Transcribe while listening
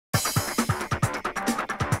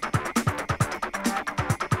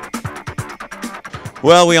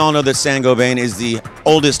Well, we all know that Saint-Gobain is the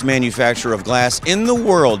oldest manufacturer of glass in the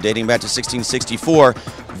world, dating back to 1664.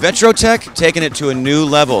 Vetrotech taking it to a new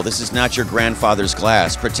level. This is not your grandfather's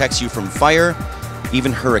glass. Protects you from fire,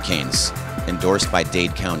 even hurricanes. Endorsed by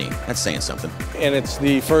Dade County. That's saying something. And it's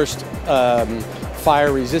the first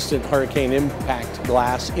fire-resistant hurricane impact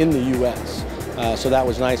glass in the U.S. So that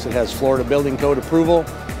was nice. It has Florida Building Code approval.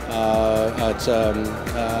 It's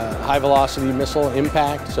high-velocity missile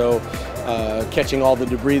impact, so catching all the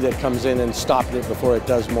debris that comes in and stopping it before it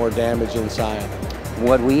does more damage inside.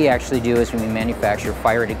 What we actually do is we manufacture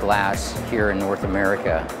fire-rated glass here in North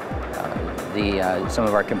America. Some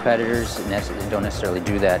of our competitors don't necessarily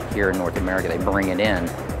do that here in North America. They bring it in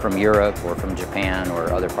from Europe or from Japan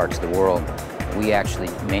or other parts of the world. We actually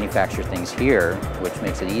manufacture things here, which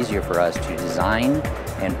makes it easier for us to design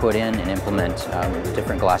and put in and implement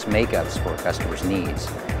different glass makeups for customers' needs.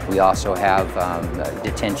 We also have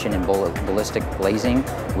detention and ballistic glazing.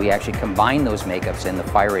 We actually combine those makeups in the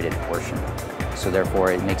fire-rated portion. So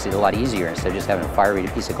therefore it makes it a lot easier. Instead of just having a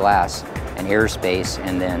fire-rated piece of glass and airspace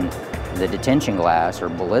and then the detention glass or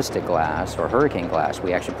ballistic glass or hurricane glass,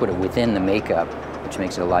 we actually put it within the makeup, which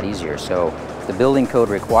makes it a lot easier. So if the building code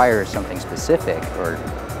requires something specific or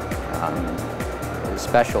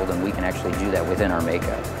special, then we can actually do that within our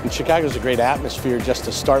makeup. And Chicago's a great atmosphere just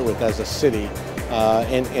to start with as a city,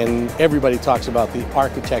 and everybody talks about the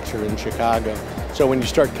architecture in Chicago. So when you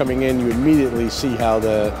start coming in, you immediately see how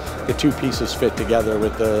the two pieces fit together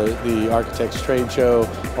with the Architects Trade Show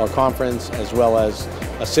or conference, as well as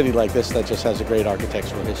a city like this that just has a great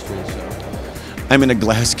architectural history. So I'm in a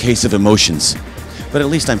glass case of emotions, but at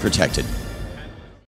least I'm protected.